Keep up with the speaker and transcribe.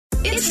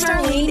It's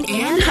Darlene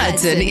and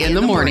Hudson in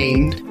the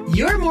morning.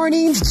 Your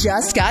mornings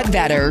just got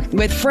better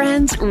with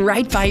friends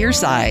right by your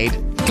side.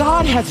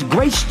 God has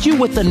graced you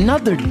with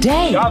another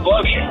day. God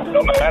loves you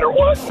no matter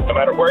what, no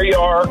matter where you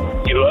are.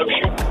 He loves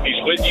you.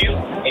 He's with you.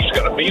 He's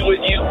going to be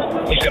with you.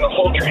 He's going to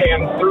hold your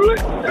hand through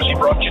it because he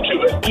brought you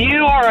to it.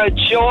 You are a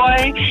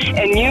joy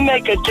and you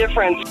make a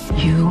difference.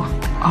 You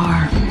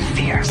are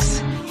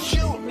fierce.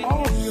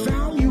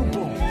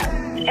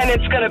 And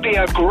it's going to be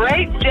a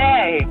great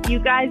day. You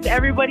guys,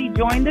 everybody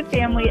join the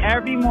family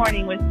every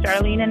morning with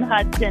Charlene and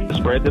Hudson.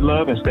 Spread the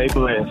love and stay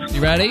blessed.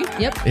 You ready?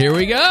 Yep. Here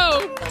we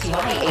go.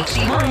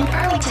 HD1,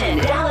 Arlington,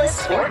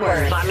 Dallas, Fort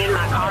Worth. I'm in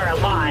my car a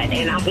lot,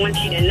 and I want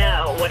you to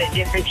know what a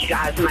difference you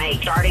guys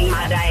make starting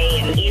my day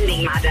and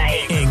ending my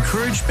day.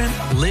 Encouragement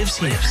lives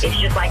here. It's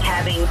just like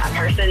having a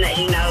person that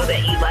you know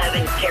that you love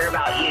and care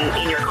about you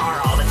in your car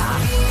all the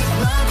time.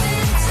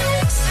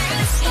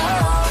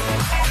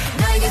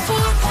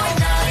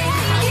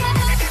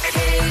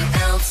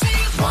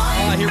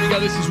 Here we go.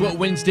 This is what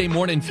Wednesday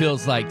morning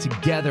feels like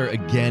together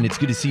again. It's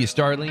good to see you,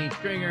 Starlene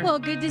Stringer. Well,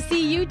 good to see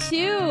you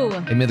too.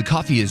 Hey, man, the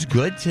coffee is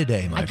good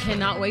today, my I friend.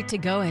 cannot wait to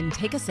go and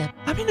take a sip.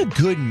 I'm in a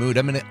good mood.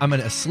 I'm in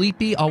a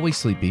sleepy, always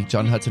sleepy.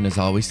 John Hudson is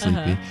always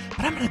sleepy.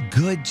 But I'm in a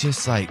good,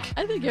 just like,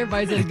 I think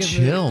everybody's in a good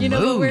chill mood. You know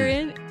what mood. we're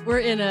in? We're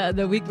in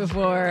the week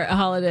before a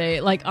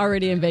holiday, like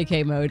already in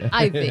vacay mode.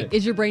 I think.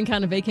 Is your brain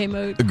kind of vacay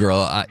mode? girl,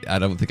 I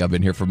don't think I've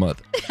been here for a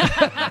month.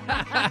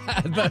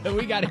 But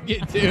we got to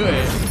get to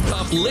it.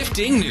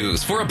 Uplifting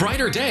news for a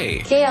brighter day.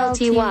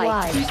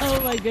 KLTY.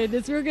 Oh my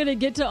goodness. We're going to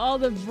get to all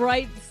the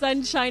bright,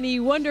 sunshiny,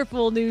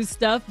 wonderful news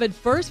stuff. But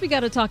first, we got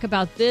to talk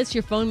about this.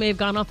 Your phone may have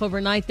gone off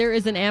overnight. There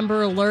is an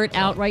Amber Alert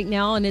out right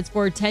now, and it's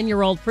for a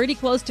 10-year-old pretty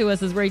close to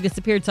us is where he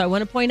disappeared. So I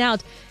want to point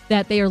out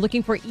that they are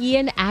looking for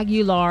Ian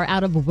Aguilar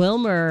out of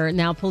Wilmer.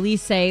 Now,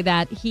 police say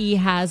that he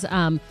has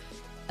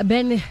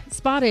been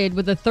spotted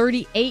with a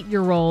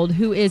 38-year-old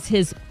who is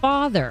his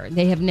father.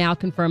 They have now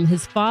confirmed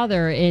his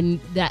father in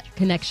that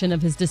connection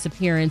of his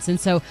disappearance. And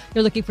so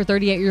they're looking for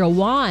 38-year-old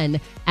Juan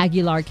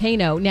Aguilar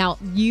Cano. Now,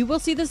 you will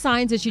see the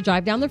signs as you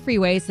drive down the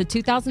freeway. It's the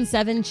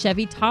 2007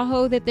 Chevy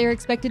Tahoe that they're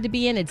expected to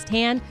be in. It's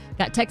tan,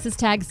 got Texas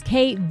tags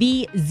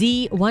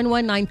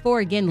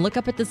KVZ1194. Again, look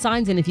up at the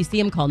signs, and if you see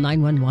them, call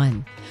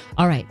 911.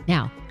 All right,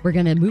 now we're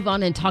going to move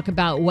on and talk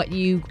about what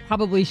you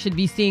probably should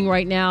be seeing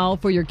right now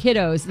for your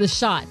kiddos, the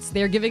shots.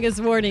 They're giving us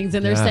warnings,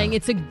 and they're saying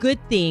it's a good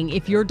thing.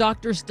 If your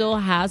doctor still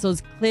has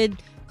those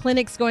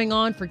clinics going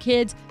on for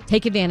kids,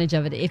 take advantage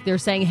of it. If they're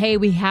saying, hey,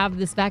 we have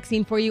this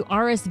vaccine for you,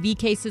 RSV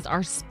cases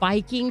are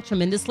spiking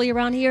tremendously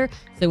around here.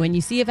 So when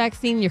you see a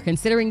vaccine, you're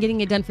considering getting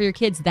it done for your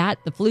kids,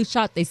 the flu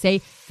shot, they say,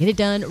 get it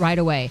done right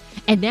away.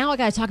 And now I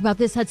got to talk about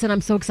this, Hudson.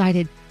 I'm so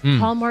excited.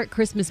 Hallmark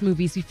Christmas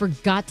movies. We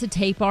forgot to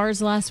tape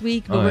ours last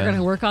week, but we're going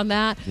to work on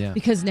that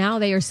because now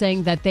they are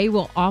saying that they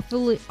will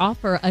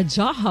offer a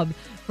job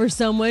for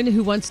someone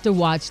who wants to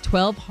watch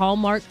 12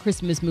 Hallmark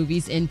Christmas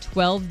movies in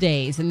 12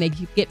 days, and they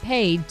get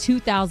paid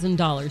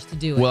 $2,000 to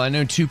do it. Well, I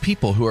know two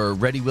people who are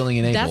ready, willing,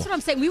 and able. That's what I'm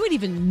saying. We would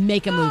even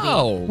make a movie.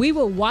 Oh. We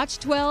will watch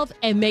 12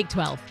 and make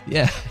 12.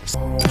 Yeah.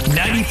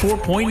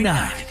 94.9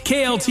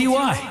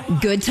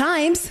 KLTY. Good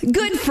times,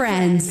 good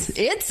friends.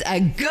 It's a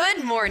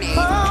good morning.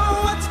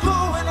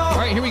 All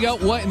right, here we go.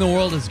 What in the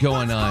world is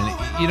going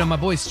on? You know, my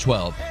boy's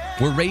 12.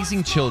 We're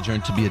raising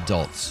children to be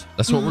adults.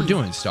 That's what we're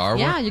doing, Star.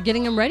 Yeah, you're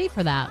getting them ready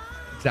for that.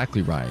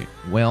 Exactly right.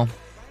 Well,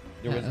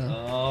 there was,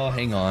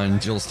 hang on.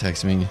 Jill's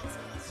texting me.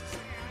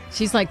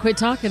 She's like, quit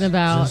talking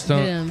about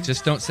him.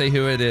 Just don't say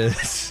who it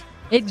is.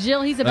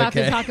 Jill, he's about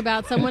to talk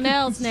about someone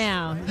else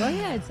now. Go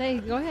ahead.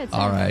 Say.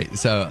 All right.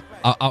 So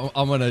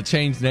I'm going to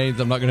change names.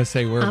 I'm not going to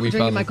say where I'm we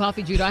drinking found my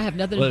coffee, Judah. I have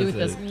nothing to do with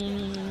this.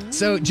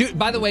 So,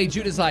 by the way,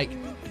 Judah's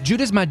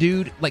my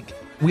dude. Like,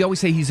 we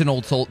always say he's an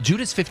old soul.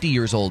 Judah's 50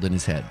 years old in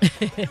his head.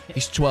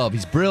 He's 12.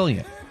 He's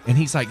brilliant. And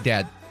he's like,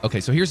 Dad, okay,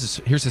 so here's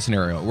the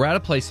scenario. We're at a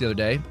place the other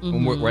day.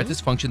 When we're at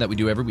this function that we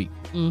do every week.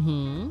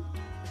 Mm-hmm.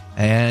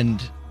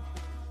 And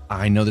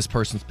I know this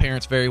person's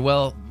parents very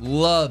well.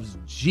 Loves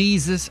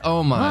Jesus.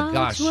 Oh, my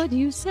gosh. What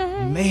you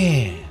say?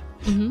 Man.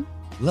 Mm-hmm.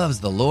 Loves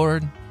the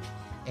Lord.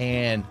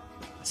 And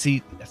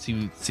see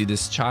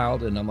this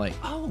child, and I'm like,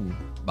 oh,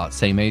 about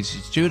same age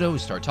as Judah. We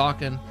start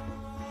talking.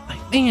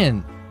 Like,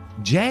 man,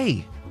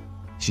 Jay,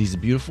 she's a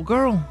beautiful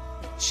girl.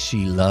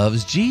 She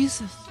loves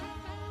Jesus.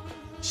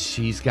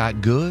 She's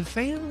got good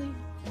family.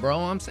 Bro,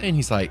 I'm saying,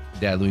 he's like,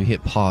 Dad, let me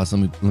hit pause.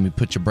 Let me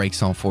put your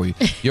brakes on for you.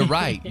 You're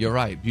right. You're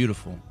right.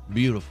 Beautiful.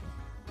 Beautiful.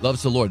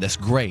 Loves the Lord. That's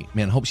great.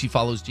 Man, hope she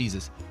follows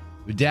Jesus.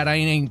 But Dad, I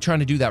ain't trying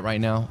to do that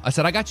right now. I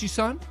said, I got you,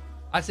 son.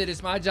 I said,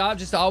 it's my job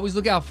just to always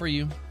look out for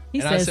you.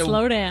 He said,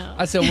 slow down.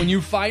 I said, when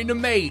you find a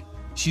mate,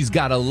 she's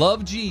got to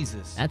love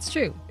Jesus. That's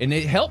true. And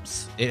it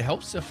helps. It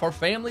helps if her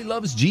family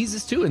loves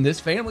Jesus too, and this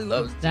family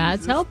loves Jesus.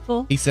 That's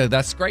helpful. He said,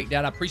 that's great,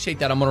 Dad. I appreciate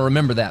that. I'm going to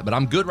remember that, but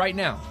I'm good right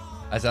now.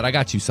 I said, I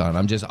got you, son.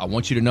 I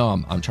want you to know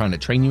I'm trying to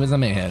train you as a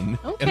man.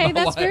 Okay,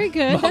 that's very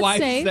good. My That's wife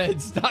safe.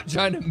 said, stop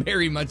trying to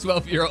marry my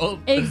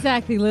 12-year-old.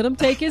 Exactly. Let him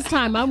take his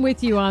time. I'm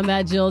with you on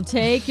that, Jill.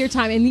 Take your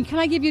time. And can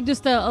I give you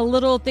just a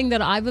little thing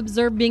that I've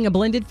observed being a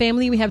blended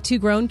family? We have 2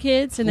 grown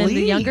kids and then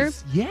the younger.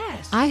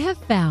 Yes. I have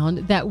found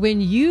that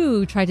when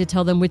you try to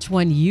tell them which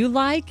one you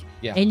like,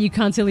 and you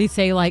constantly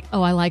say like,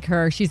 oh, I like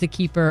her, she's a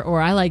keeper,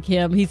 or I like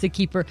him, he's a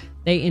keeper,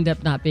 they end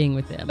up not being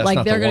with them. That's like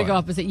not they're the going to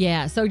one. go opposite.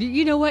 Yeah. So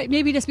you know what?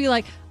 Maybe just be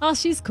like, oh,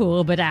 she's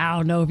cool, but I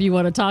don't know if you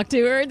want to talk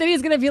to her. Then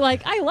he's going to be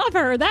like, I love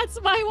her. That's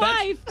my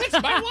wife.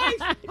 That's my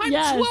wife. I'm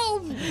Yes.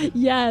 12.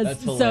 Yes.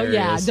 That's So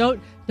yeah,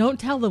 hilarious. don't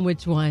tell them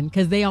which one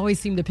because they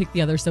always seem to pick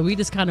the other. So we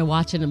just kind of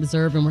watch and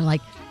observe, and we're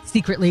like,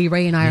 secretly,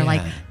 Ray and I are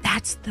like,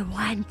 that's the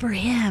one for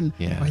him,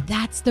 or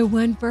that's the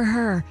one for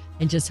her,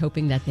 and just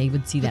hoping that they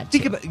would see that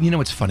Think too. about,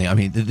 what's funny? I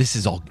mean, this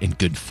is all in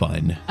good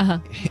fun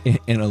and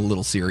a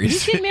little serious.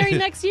 He's getting married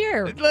next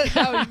year. Look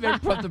how you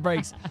pump the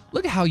brakes.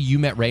 Look at how you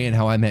met Ray and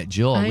how I met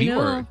Jill. I we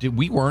know.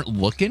 weren't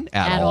looking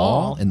at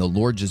all, and the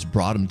Lord just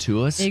brought him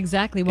to us.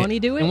 Exactly. Won't he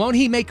do it? And won't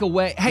he make a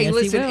way? Hey, Yes,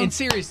 he listen, will. and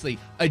seriously,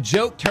 a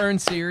joke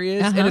turns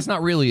serious, and it's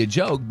not really a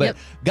joke, but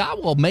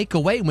God will make a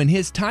way when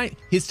His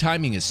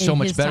timing is so In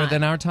much his better time.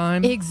 than our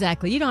time.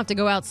 Exactly. You don't have to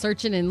go out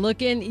searching and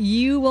looking.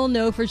 You will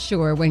know for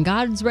sure. When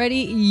God's ready,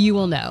 you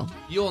will know.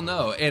 You'll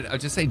know. And I'll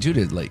just say,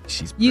 Judith, like,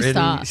 she's You pretty.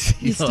 stop.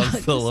 She You loves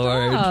stop. the You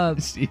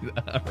Lord.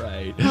 stop. All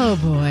right. Oh,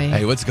 boy.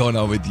 Hey, what's going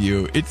on with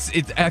you?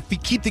 I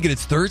keep thinking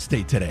it's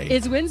Thursday today.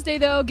 It's Wednesday,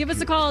 though. Give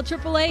us a call,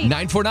 888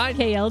 949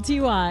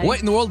 KLTY. What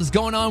in the world is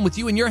going on with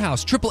you in your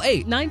house?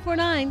 888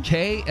 949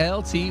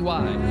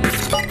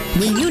 KLTY.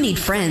 When you need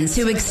friends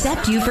who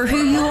accept you for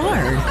who you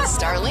are.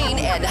 Starlene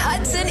and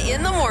Hudson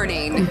in the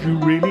morning. You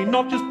really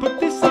not just put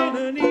this in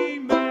an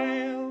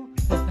email.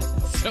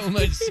 So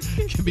much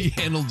can be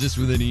handled just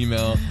with an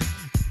email.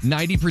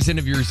 90%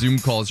 of your Zoom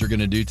calls you're going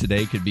to do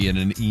today could be in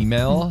an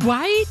email.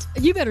 Right?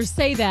 You better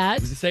say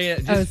that. Say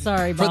it. Oh,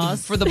 sorry,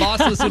 boss. For the boss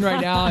listening right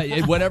now,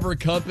 at whatever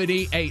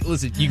company, hey,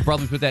 listen, you can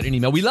probably put that in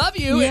email. We love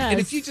you. Yes. And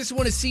if you just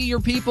want to see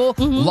your people,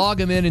 log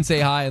them in and say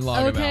hi and log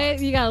them out.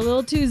 Okay, you got a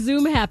little too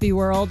Zoom happy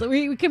world.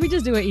 Can we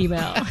just do an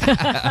email?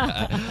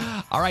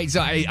 All right, so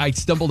I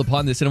stumbled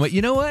upon this and I went,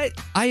 you know what?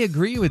 I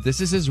agree with this.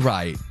 This is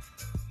right.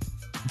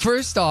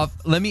 First off,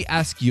 let me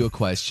ask you a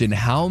question.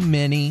 How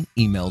many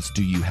emails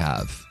do you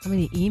have? How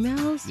many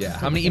emails? Yeah. Just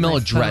How many look at email my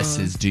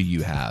addresses do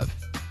you have?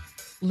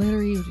 phone.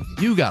 Literally.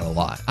 You got a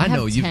lot. I have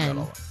know you've 10. got a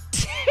lot.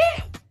 10?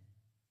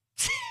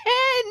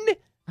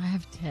 I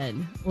have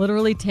 10.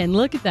 Literally 10.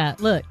 Look at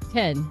that. Look,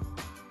 10.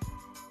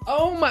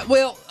 Oh my.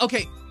 Well,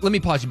 okay. Let me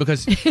pause you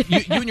because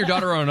you and your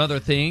daughter are on other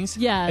things.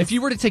 Yes. If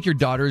you were to take your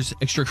daughter's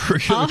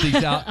extracurricular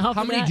things out, I'll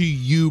how do many that. do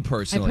you I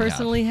personally have?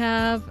 personally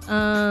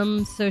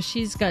have, so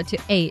she's got to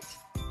 8.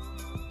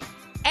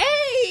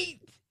 8?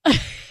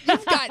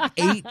 You've got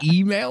 8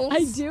 emails?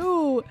 I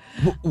do.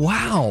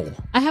 Wow.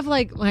 I have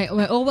like my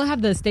old, I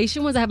have the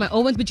station ones. I have my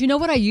old ones, but you know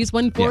what I use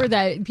one for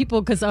that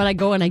people, because when I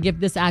go and I give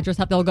this address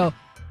up, they'll go,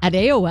 at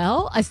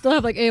AOL, I still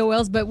have like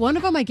AOLs, but one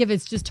of them I give,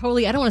 it's just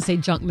totally, I don't want to say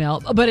junk mail,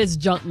 but it's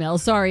junk mail.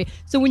 Sorry.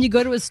 So when you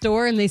go to a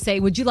store and they say,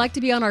 would you like to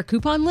be on our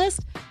coupon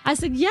list? I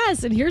said,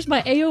 yes. And here's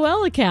my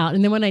AOL account.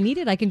 And then when I need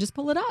it, I can just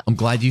pull it up. I'm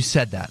glad you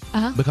said that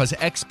because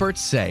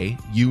experts say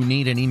you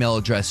need an email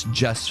address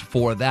just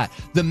for that.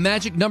 The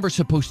magic number is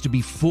supposed to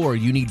be 4.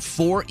 You need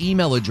 4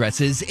 email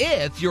addresses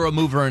if you're a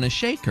mover and a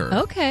shaker.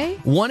 Okay.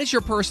 One is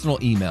your personal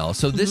email.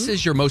 So this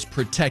is your most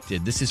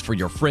protected. This is for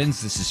your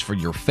friends. This is for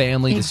your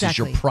family. This is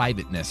your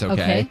privateness.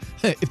 Okay.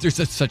 If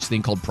there's such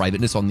thing called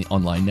privateness on the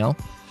online now.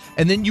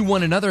 And then you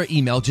want another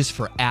email just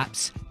for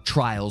apps,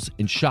 trials,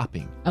 and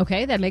shopping.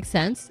 Okay, that makes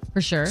sense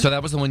for sure. So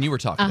that was the one you were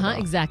talking about.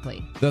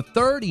 Exactly. The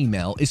third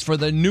email is for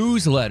the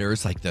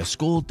newsletters, like the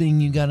school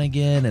thing you gotta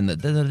get, and the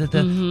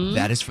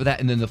that is for that.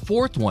 And then the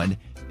fourth one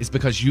is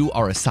because you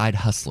are a side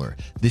hustler.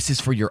 This is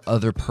for your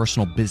other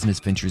personal business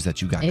ventures that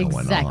you got going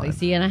on. Exactly.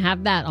 See, and I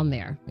have that on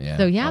there. Yeah.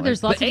 So yeah, All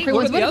there's right. lots But, of hey, different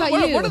ones. What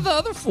about you? What are the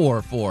other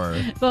 4 for?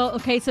 Well,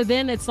 okay, so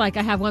then it's like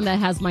I have one that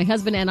has my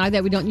husband and I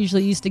that we don't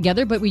usually use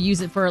together, but we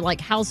use it for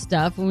like house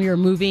stuff when we were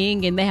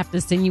moving and they have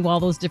to send you all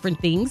those different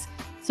things.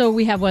 So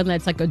we have one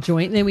that's like a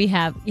joint. And then we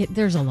have,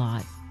 there's a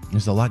lot.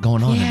 There's a lot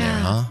going on in there,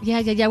 huh?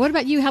 Yeah. What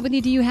about you? How many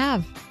do you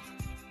have?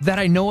 That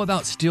I know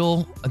about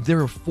still, there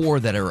are 4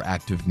 that are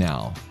active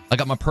now. I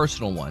got my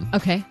personal one.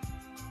 Okay.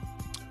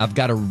 I've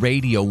got a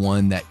radio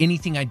one that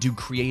anything I do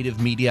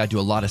creative media, I do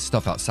a lot of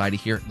stuff outside of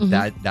here.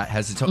 That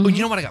has its own. Oh,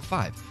 you know what? I got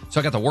 5.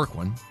 So I got the work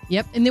one.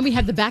 Yep. And then we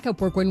have the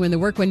backup work one when the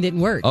work one didn't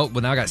work. Oh,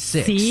 well, now I got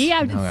 6. See? Now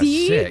I got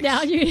See? 6.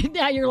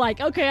 Now you're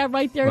like, okay, I'm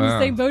right there in the Wow.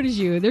 same boat as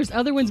you. There's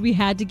other ones we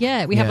had to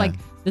get. We have Yeah. like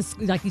this,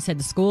 like you said,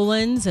 the school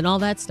ones and all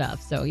that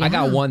stuff. So yeah. I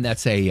got one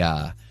that's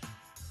I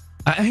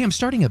am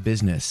starting a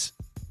business.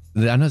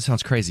 I know it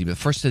sounds crazy, but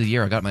first of the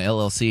year I got my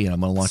LLC and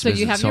I'm going to launch So a business.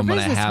 you have so your I'm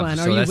gonna business have, one,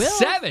 so or you that's will.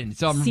 7.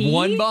 So I'm See?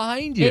 1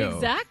 behind you.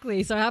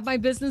 Exactly. So I have my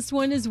business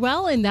one as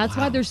well, and that's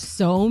why there's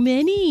so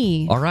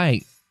many. All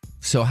right.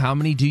 So how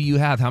many do you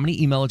have? How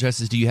many email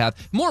addresses do you have?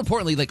 More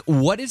importantly, like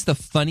what is the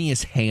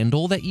funniest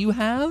handle that you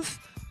have?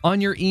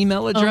 on your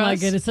email address? Oh my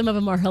goodness, some of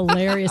them are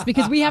hilarious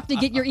because we have to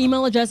get your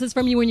email addresses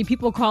from you when you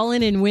people call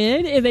in and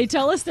win, and they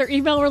tell us their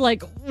email. We're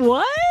like,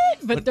 what?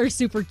 But they're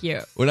super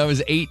cute. When I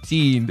was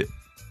 18,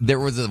 there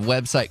was a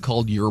website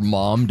called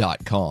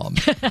yourmom.com,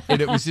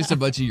 and it was just a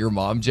bunch of your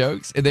mom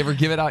jokes, and they were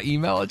giving out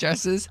email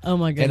addresses. Oh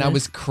my goodness. And I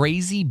was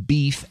crazy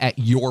beef at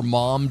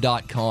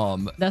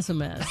yourmom.com. That's a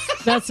mess.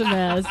 That's a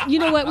mess. You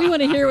know what? We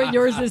want to hear what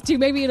yours is too.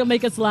 Maybe it'll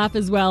make us laugh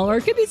as well, or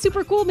it could be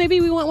super cool. Maybe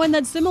we want one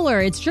that's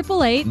similar. It's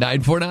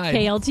 888-949.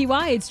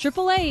 KLTY. It's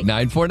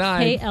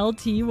 888-949.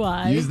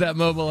 KLTY. Use that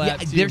mobile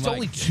app. There's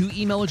only 2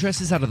 email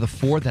addresses out of the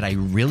 4 that I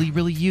really,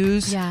 really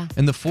use. Yeah.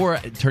 And the 4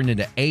 turned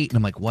into 8, and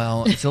I'm like,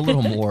 well, it's a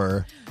little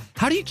more.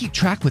 How do you keep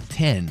track with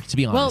 10, to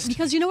be honest? Well,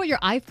 because you know what? Your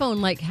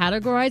iPhone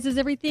categorizes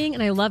everything,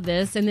 and I love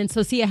this. And then,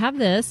 I have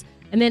this,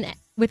 and then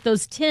with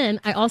those 10,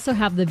 I also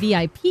have the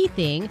VIP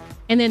thing.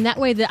 And then that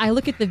way I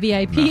look at the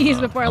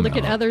VIPs before I look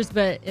at others,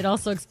 but it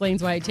also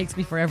explains why it takes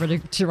me forever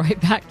to write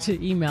back to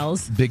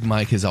emails. Big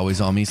Mike is always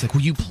on me. He's like,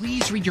 will you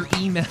please read your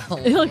email?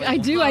 Look, I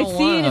do. I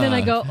see it, and then I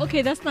go,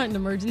 okay, that's not an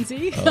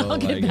emergency. I'll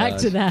get back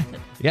to that.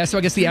 Yeah, so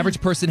I guess the average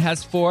person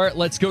has 4.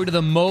 Let's go to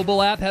the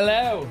mobile app.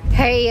 Hello.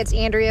 Hey, it's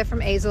Andrea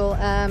from Azel.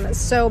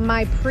 So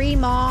my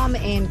pre-mom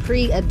and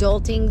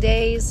pre-adulting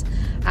days,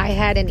 I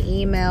had an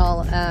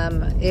email.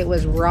 It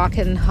was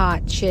Rockin'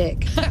 Hot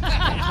Chick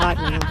at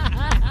Hotmail.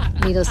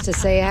 Needless to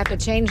say, I have to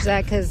change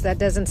that because that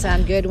doesn't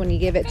sound good when you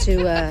give it to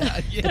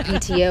the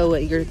PTO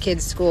at your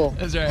kid's school.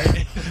 That's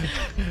right.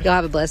 Y'all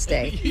have a blessed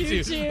day.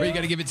 You too. Or you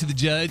got to give it to the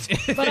judge.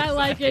 But I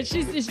like it.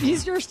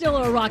 You're still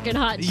a rockin'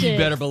 hot chick. You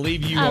better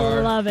believe you are.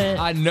 I love it.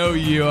 I know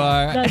you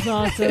are. That's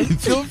awesome.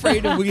 Feel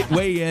free to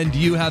weigh in. Do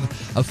you have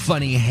a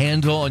funny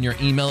handle on your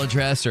email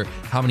address, or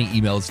how many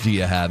emails do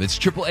you have? It's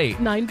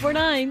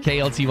 888-949.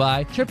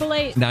 KLTY.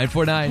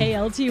 888-949.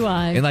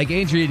 KLTY. And like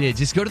Andrea did,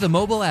 just go to the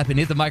mobile app and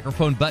hit the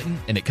microphone button,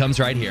 and it comes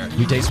right here.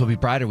 Your days will be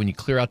brighter when you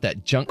clear out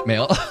that junk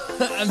mail.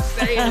 I'm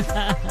saying.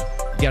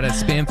 Got a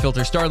spam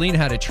filter. Starlene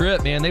had a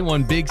trip, man. They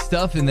won big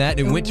stuff in that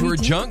and went to her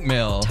junk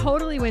mail.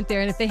 Totally went there.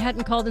 And if they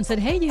hadn't called and said,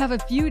 hey, you have a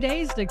few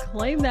days to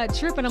claim that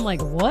trip. And I'm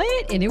like,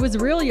 what? And it was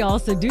real, y'all.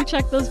 So do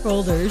check those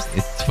folders.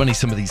 It's funny,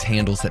 some of these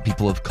handles that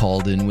people have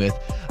called in with.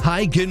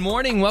 Hi, good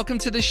morning. Welcome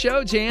to the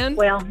show, Jan.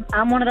 Well,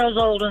 I'm one of those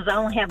old ones. I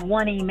only have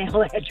one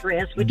email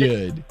address.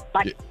 Good.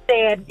 Like I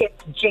said,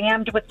 it's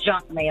jammed with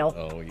junk mail.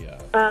 Oh, yeah.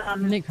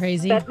 Isn't it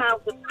crazy? But I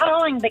was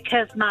calling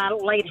because my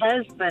late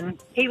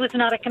husband, he was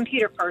not a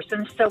computer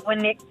person. So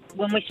when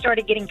we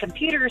started getting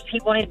computers, he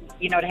wanted,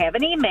 to have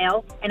an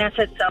email. And I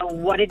said, so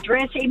what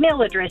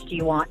email address do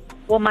you want?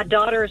 Well, my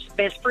daughter's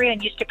best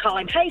friend used to call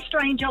him, hey,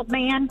 strange old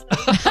man.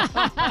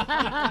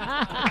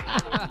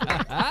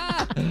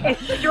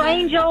 It's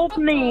strange old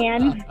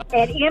man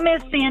at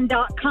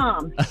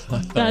msn.com.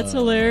 That's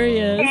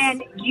hilarious.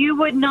 And you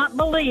would not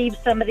believe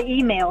some of the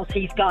emails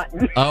he's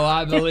gotten. Oh,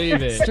 I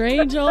believe it.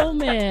 Strange old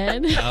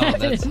man. Oh,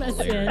 that's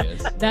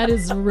hilarious. That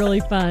is really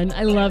fun.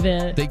 I love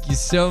it. Thank you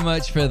so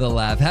much for the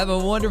laugh. Have a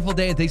wonderful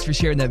day, and thanks for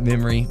sharing that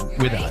memory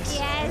with us.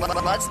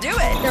 Let's do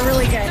it. They're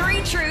really good.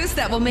 3 truths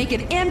that will make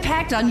an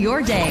impact on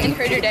your day.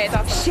 Improve your day.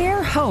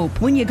 Share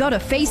hope when you go to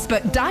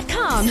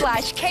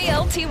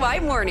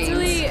facebook.com/KLTY Mornings. It's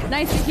really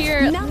nice to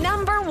hear.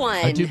 Number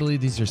 1. I do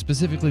believe these are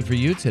specifically for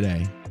you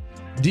today.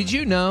 Did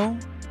you know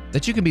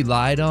that you can be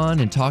lied on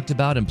and talked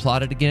about and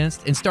plotted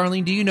against? And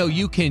Starlene, do you know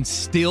you can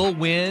still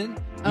win?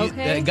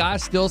 Okay. That guy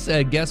still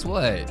said, guess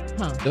what?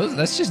 Huh.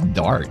 That's just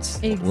darts.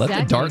 Exactly. Let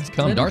the darts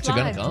come. Darts are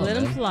going to come. Let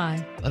them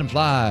fly. Let them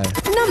fly.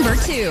 Number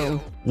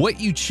 2. What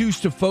you choose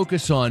to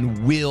focus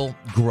on will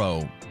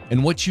grow.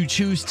 And what you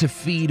choose to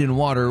feed and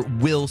water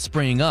will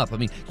spring up. I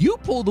mean, you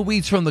pull the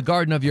weeds from the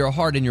garden of your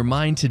heart and your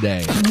mind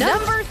today.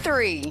 Number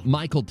 3.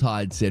 Michael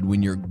Todd said,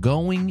 when you're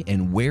going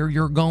and where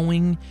you're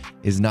going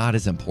is not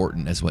as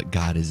important as what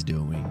God is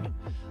doing.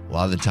 A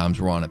lot of the times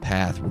we're on a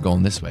path, we're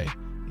going this way.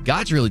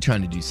 God's really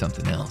trying to do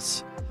something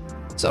else.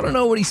 So I don't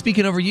know what he's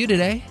speaking over you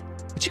today,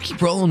 but you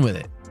keep rolling with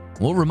it.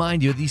 We'll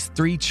remind you of these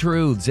 3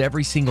 truths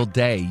every single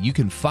day. You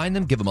can find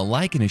them, give them a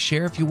like and a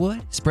share if you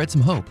would. Spread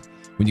some hope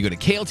when you go to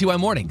KLTY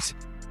Mornings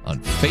on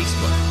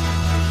Facebook.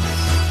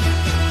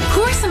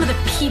 Who are some of the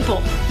people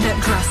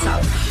that dress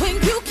up? When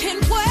you can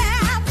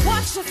wear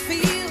what you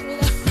feel,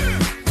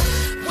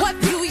 what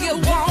do you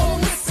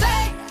want to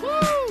say?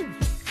 Woo!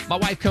 My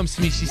wife comes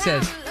to me, she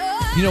says,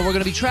 we're going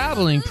to be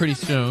traveling pretty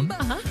soon.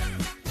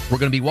 We're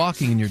going to be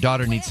walking and your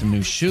daughter needs some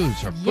new shoes.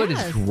 Her foot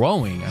is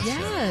growing. I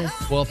said,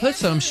 well, put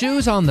some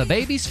shoes on the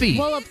baby's feet.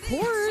 Well, of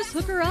course.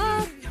 Hook her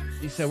up.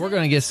 She said, we're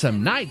going to get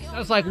some Nikes. I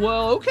was like,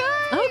 well, okay.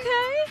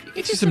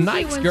 Get you some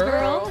Nikes,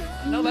 girl.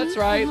 Mm-hmm. No, that's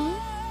right.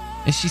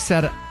 And she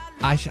said,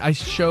 I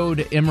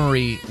showed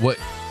Emery what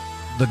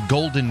the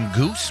golden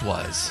goose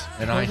was.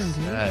 And I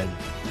said,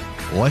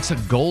 what's a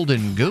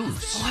golden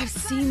goose? Oh, I've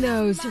seen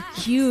those. They're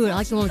cute. I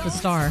like the one with the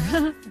star.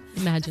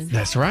 Imagine.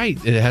 That's right.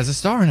 It has a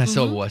star. And I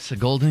said, what's a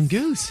golden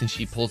goose? And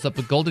she pulls up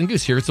a golden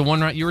goose. Here's the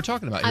one you were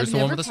talking about. Here's the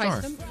one with the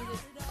star.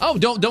 Oh,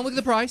 don't look at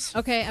the price.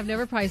 Okay, I've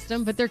never priced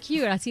them, but they're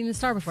cute. I've seen the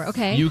star before.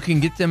 Okay. You can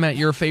get them at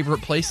your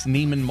favorite place,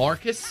 Neiman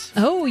Marcus.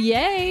 Oh,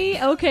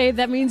 yay. Okay,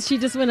 that means she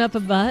just went up a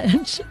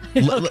bunch.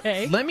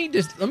 Okay. Let me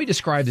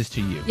describe this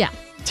to you. Yeah.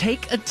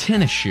 Take a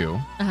tennis shoe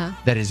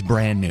that is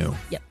brand new.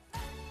 Yep.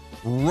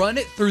 Run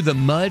it through the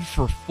mud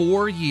for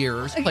 4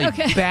 years. Play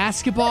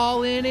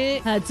basketball in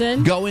it.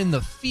 Hudson. Go in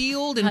the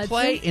field and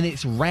play, and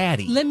it's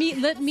ratty. Let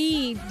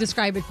me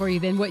describe it for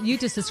you then. What you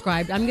just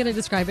described, I'm going to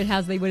describe it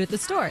as they would at the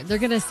store. They're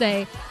going to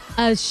say,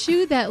 a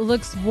shoe that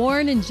looks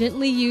worn and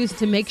gently used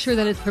to make sure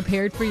that it's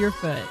prepared for your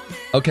foot.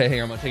 Okay,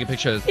 here, I'm going to take a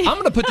picture of this. I'm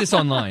going to put this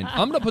online.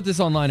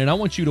 And I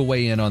want you to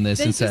weigh in on this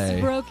and say.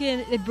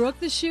 It broke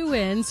the shoe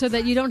in so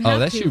that you don't have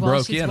that to shoe while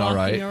broke she's in, walking all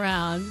right.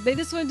 around. They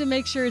just wanted to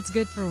make sure it's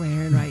good for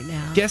wearing right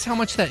now. Guess how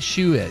much that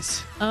shoe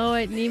is? Oh,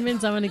 at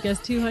Neiman's, I'm going to guess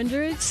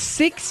 $200.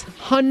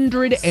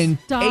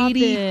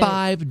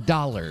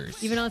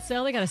 $685. Even on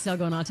sale? They got a sale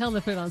going on. Tell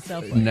them to put it on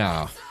sale for you.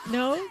 No.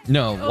 No?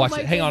 No. Oh, Watch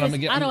it. Hang on. I'm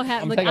going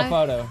to take a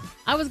photo.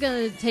 I was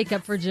going to take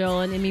up for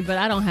Jill and Emmy, but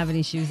I don't have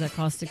any shoes that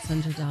cost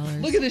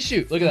 $600. Look at this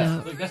shoe. Look at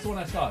that. Look, that's the one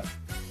I saw.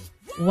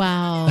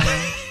 Wow.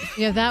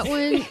 Yeah, that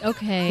one.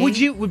 Okay.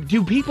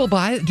 Do people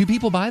buy it? Do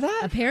people buy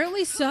that?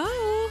 Apparently so.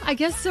 I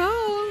guess so.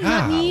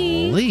 Not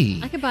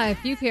me. I could buy a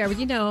few pair, but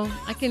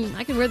I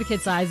can wear the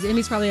kid size.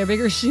 Emmy's probably a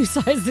bigger shoe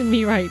size than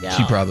me right now.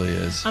 She probably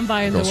is. I'm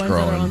buying the ones that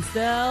are on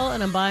sale,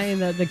 and I'm buying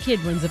the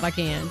kid ones if I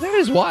can. That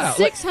is wild.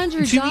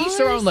 $600. To each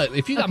their own.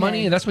 If you got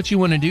money and that's what you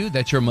want to do,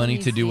 that's your money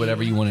to do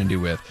whatever you want to do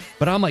with.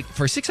 But I'm like,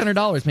 for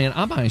 $600, man,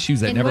 I'm buying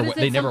shoes that never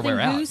wear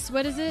out. Goose?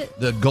 What is it?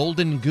 The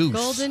Golden Goose.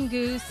 Golden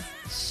Goose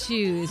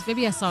shoes.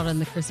 Maybe I saw it in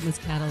the Christmas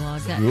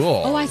catalog.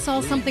 Cool. Oh, I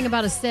saw something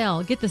about a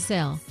sale. Get the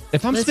sale.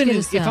 If I'm spending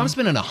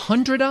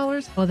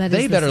 $100,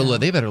 they better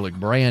look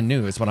brand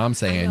new. Is what I'm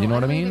saying. You know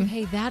what I mean?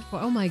 Pay that for?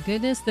 Oh my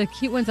goodness, the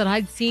cute ones that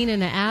I'd seen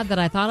in an ad that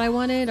I thought I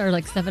wanted are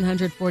like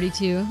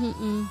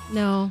 $742.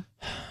 No,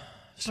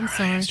 I'm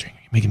sorry. You're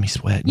making me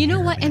sweat. You know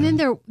what? Man. And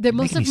then they're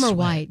most of them are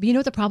white. But you know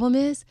what the problem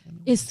is?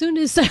 As soon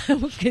as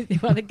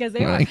because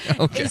they are.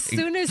 Okay. As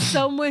soon as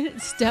someone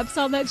steps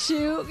on that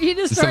shoe, you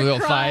just start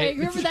crying. Fight.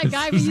 Remember that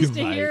guy we used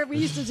to hear? We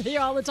used to hear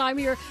all the time.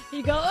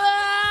 He'd go,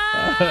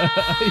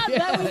 ah! Yes.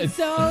 That would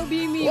so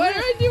be me. What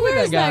did I do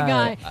with that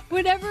guy?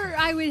 Whenever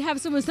I would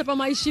have someone step on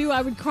my shoe,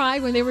 I would cry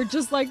when they were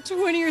just like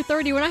 20 or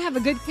 30. When I have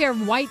a good pair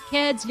of white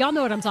Keds, y'all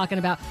know what I'm talking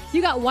about.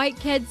 You got white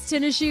Keds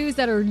tennis shoes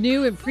that are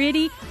new and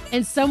pretty,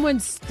 and someone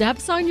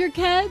steps on your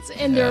Keds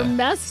and they're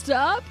messed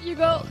up. You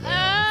go,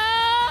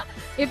 ah!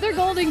 If they're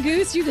Golden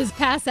Goose, you just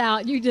pass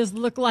out. You just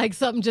look like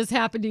something just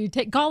happened to you.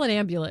 Call an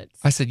ambulance.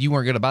 I said, you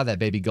weren't going to buy that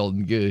baby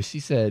Golden Goose. She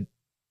said,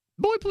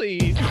 boy,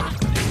 please.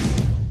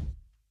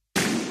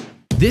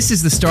 This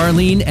is the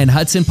Starlene and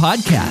Hudson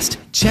podcast.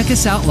 Check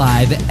us out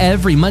live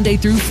every Monday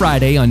through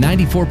Friday on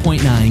 94.9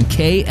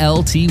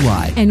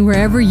 KLTY. And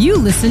wherever you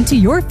listen to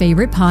your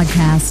favorite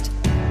podcast.